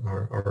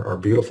are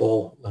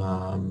beautiful,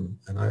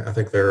 and I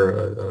think they're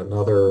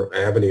another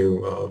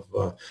avenue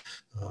of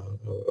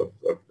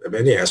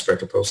any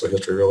aspect of postal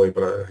history, really,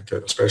 but I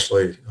think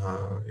especially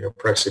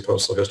Prexie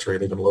postal history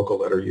and even local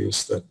letter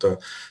use that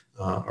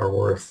are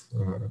worth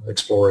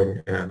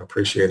exploring and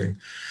appreciating.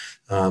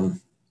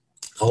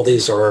 All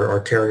these are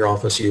carrier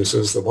office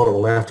uses. The one on the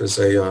left is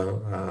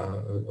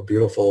a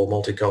beautiful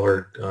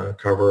multicolored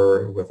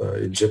cover with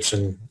an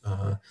Egyptian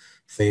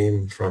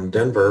theme from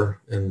Denver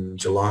in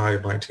July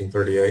of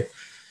 1938.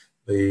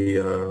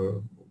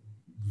 The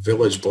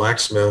Village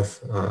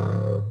Blacksmith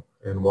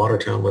in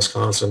Watertown,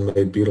 Wisconsin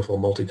made beautiful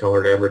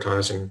multicolored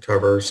advertising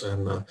covers,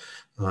 and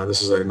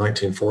this is a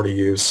 1940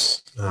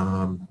 use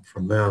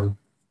from them.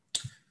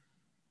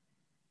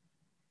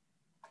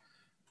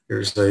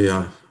 Here's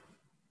a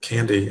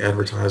candy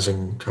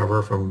advertising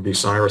cover from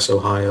Bucyrus,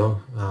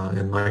 Ohio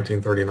in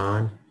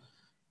 1939,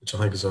 which I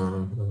think is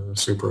a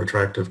super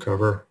attractive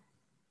cover.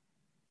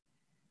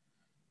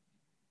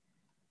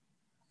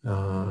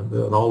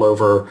 An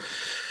all-over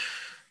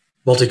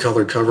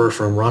multicolored cover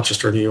from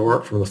Rochester, New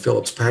York, from the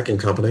Phillips Packing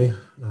Company,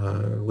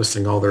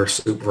 listing all their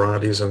soup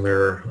varieties and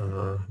their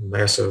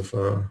massive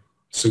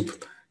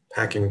soup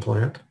packing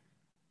plant.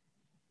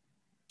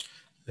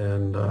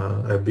 And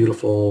a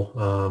beautiful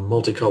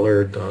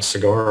multicolored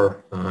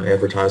cigar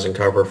advertising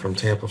cover from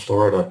Tampa,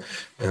 Florida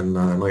in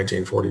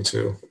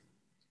 1942.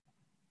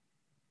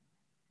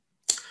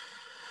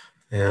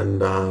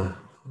 And a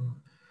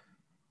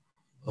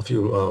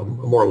few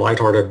more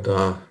lighthearted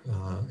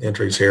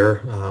entries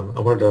here. I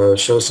wanted to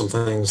show some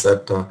things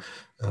that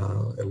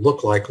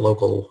look like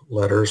local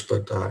letters,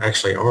 but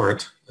actually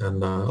aren't.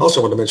 And I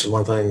also want to mention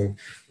one thing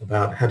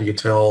about how do you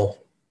tell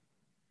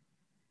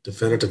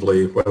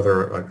definitively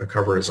whether a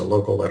cover is a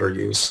local letter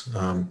use.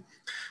 A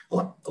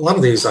lot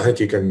of these I think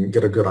you can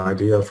get a good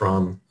idea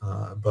from,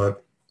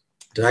 but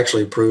to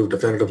actually prove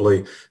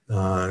definitively,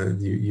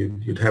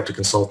 you'd have to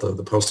consult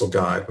the postal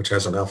guide, which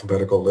has an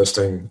alphabetical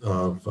listing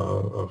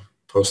of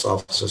post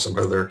offices and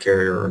whether they're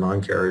carrier or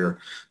non-carrier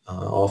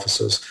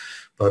offices.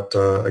 But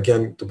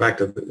again, back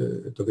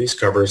to these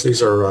covers,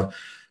 these are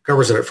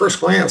covers that at first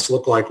glance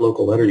look like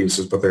local letter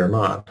uses, but they're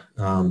not.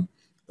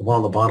 The one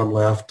on the bottom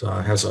left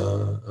has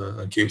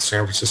a cute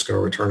San Francisco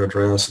return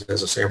address. It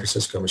has a San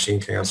Francisco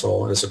machine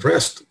cancel, and it's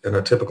addressed in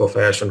a typical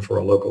fashion for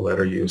a local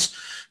letter use,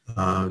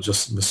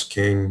 just Miss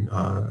King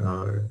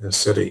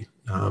city.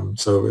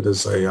 So it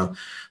is a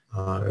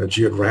a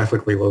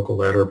geographically local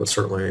letter, but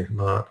certainly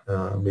not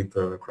meet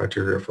the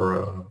criteria for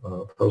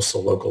a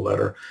postal local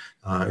letter.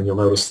 And you'll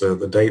notice the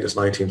date is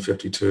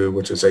 1952,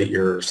 which is 8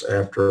 years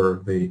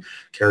after the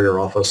carrier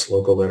office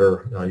local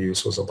letter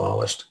use was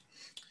abolished.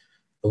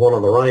 The one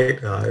on the right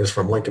is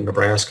from Lincoln,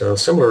 Nebraska.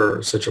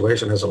 Similar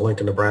situation, has a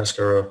Lincoln,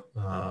 Nebraska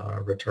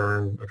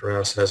return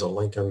address, has a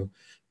Lincoln,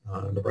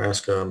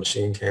 Nebraska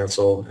machine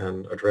cancel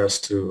and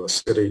address to a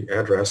city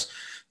address.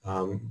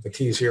 The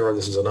keys here are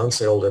this is an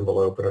unsealed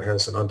envelope, and it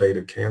has an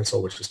undated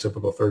cancel, which is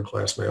typical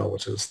third-class mail,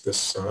 which is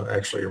this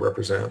actually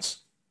represents.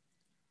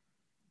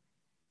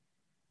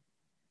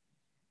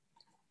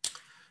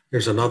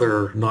 Here's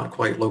another not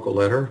quite local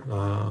letter.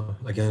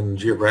 Again,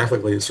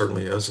 geographically, it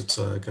certainly is. It's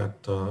got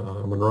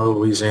a Monroe,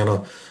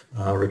 Louisiana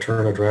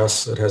return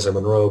address. It has a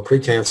Monroe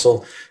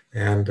pre-cancel,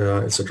 and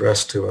it's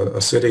addressed to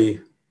a city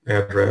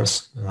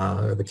address.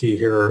 The key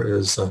here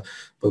is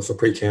both the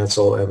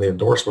pre-cancel and the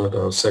endorsement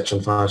of Section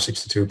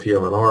 562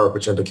 PLNR,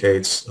 which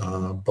indicates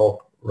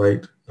bulk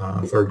rate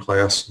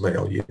third-class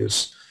mail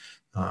use.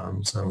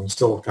 So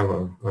still kind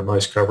of a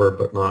nice cover,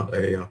 but not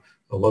a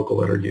local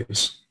letter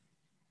use.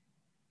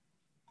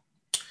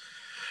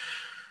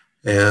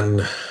 And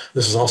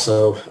this is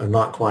also a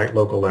not quite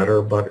local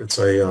letter, but it's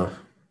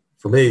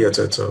for me, it's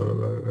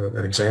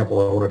an example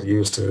I wanted to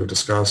use to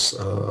discuss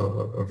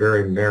a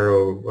very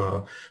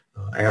narrow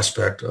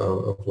aspect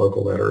of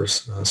local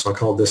letters. So I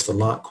called this the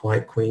not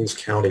quite Queens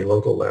County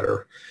local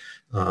letter.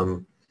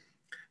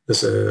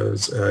 This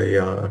is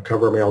a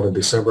cover mailed in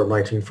December of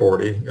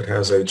 1940. It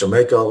has a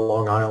Jamaica,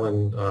 Long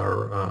Island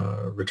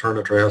return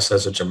address,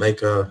 has a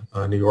Jamaica,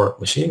 New York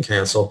machine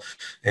cancel,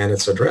 and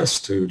it's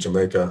addressed to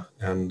Jamaica.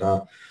 And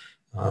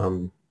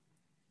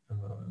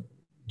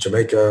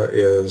Jamaica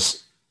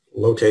is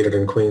located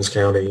in Queens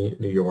County,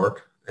 New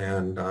York.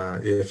 And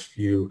if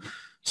you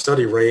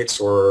study rates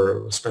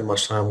or spend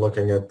much time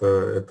looking at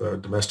the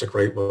domestic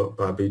rate book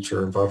by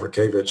Beecher and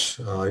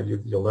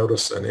Wawrkiewicz, you'll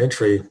notice an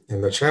entry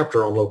in the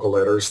chapter on local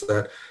letters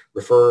that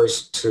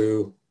refers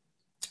to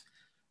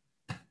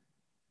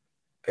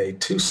a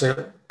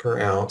 2-cent per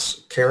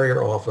ounce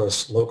carrier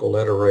office local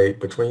letter rate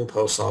between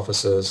post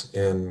offices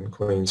in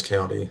Queens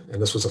County.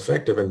 And this was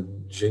effective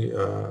in,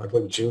 I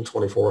believe, June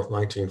 24th,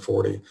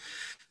 1940.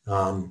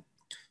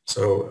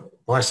 So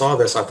when I saw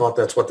this, I thought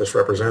that's what this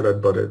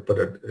represented, but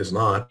it is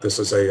not. This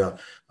is a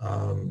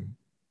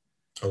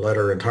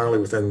letter entirely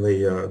within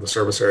the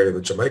service area of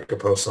the Jamaica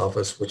Post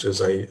Office, which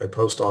is a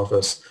post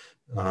office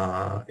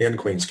in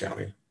Queens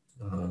County.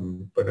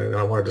 But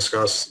I want to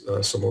discuss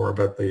some more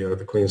about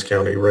the Queens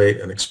County rate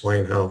and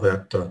explain how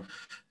that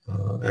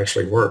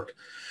actually worked.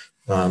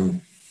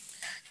 The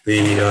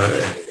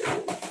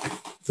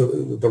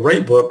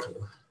rate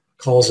book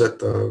calls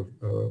it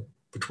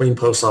between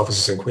post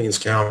offices in Queens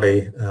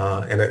County,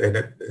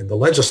 and the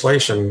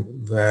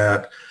legislation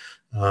that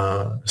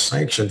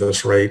sanctioned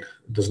this rate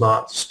does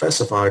not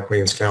specify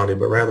Queens County,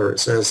 but rather it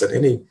says that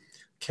any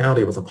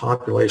county with a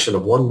population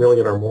of 1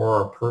 million or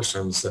more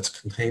persons that's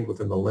contained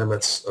within the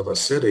limits of a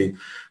city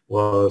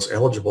was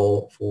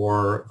eligible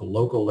for the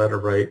local letter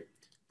rate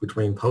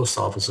between post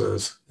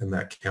offices in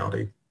that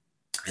county.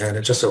 And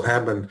it just so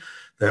happened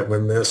that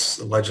when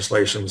this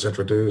legislation was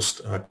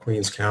introduced,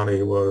 Queens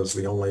County was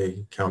the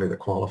only county that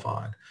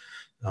qualified.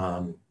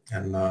 I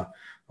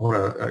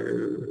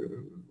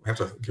have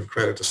to give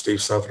credit to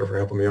Steve Suffolk for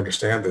helping me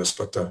understand this,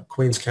 but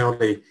Queens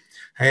County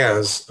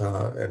has,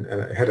 and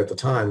it had at the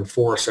time,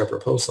 4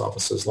 separate post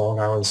offices: Long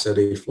Island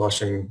City,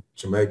 Flushing,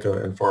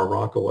 Jamaica, and Far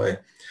Rockaway.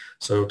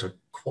 So to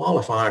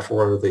qualify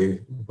for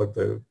what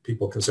the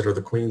people consider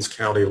the Queens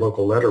County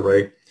local letter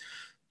rate,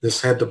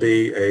 this had to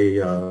be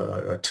a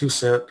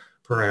 2-cent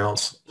per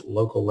ounce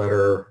local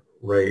letter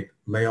rate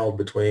mailed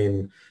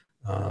between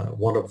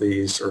one of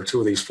these or 2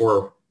 of these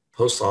 4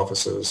 post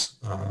offices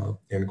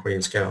in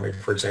Queens County.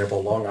 For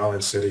example, Long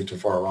Island City to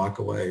Far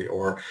Rockaway,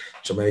 or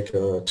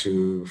Jamaica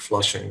to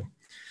Flushing.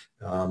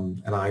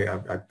 And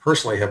I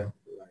personally have,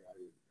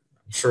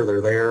 I'm sure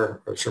they're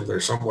there, I'm sure they're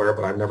somewhere,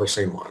 but I've never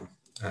seen one.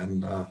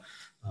 And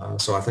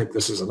so I think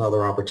this is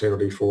another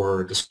opportunity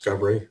for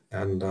discovery,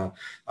 and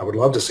I would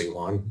love to see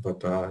one,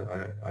 but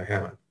I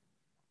haven't.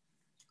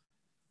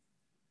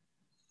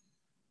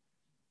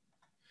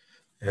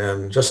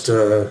 And just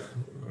to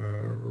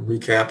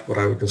recap what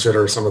I would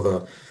consider some of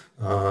the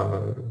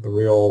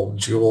real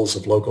jewels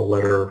of local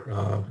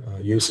letter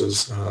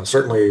uses.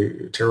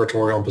 Certainly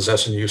territorial and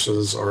possession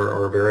uses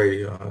are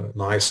very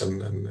nice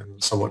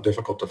and somewhat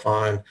difficult to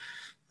find.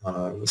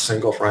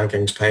 Single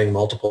frankings paying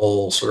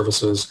multiple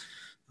services.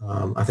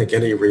 I think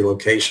any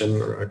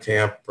relocation or a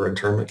camp or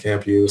internment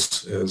camp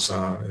use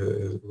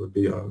would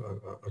be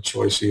a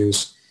choice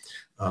use.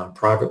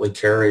 Privately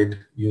carried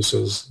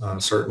uses,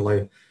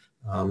 certainly.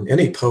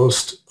 Any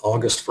post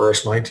August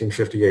 1st,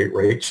 1958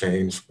 rate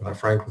change,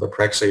 frank with a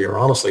Prexie, or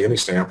honestly any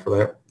stamp for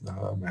that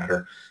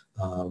matter,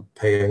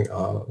 paying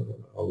a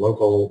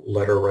local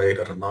letter rate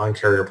at a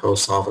non-carrier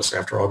post office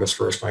after August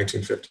 1st,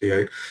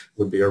 1958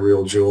 would be a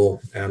real jewel.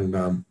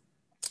 And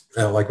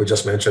Like we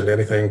just mentioned,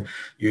 anything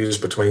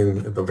used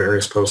between the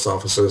various post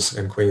offices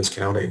in Queens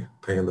County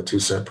paying the 2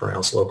 cent per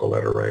ounce local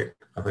letter rate,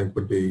 I think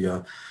would be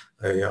a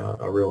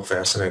real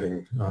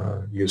fascinating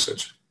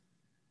usage.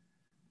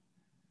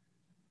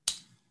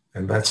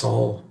 And that's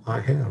all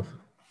I have.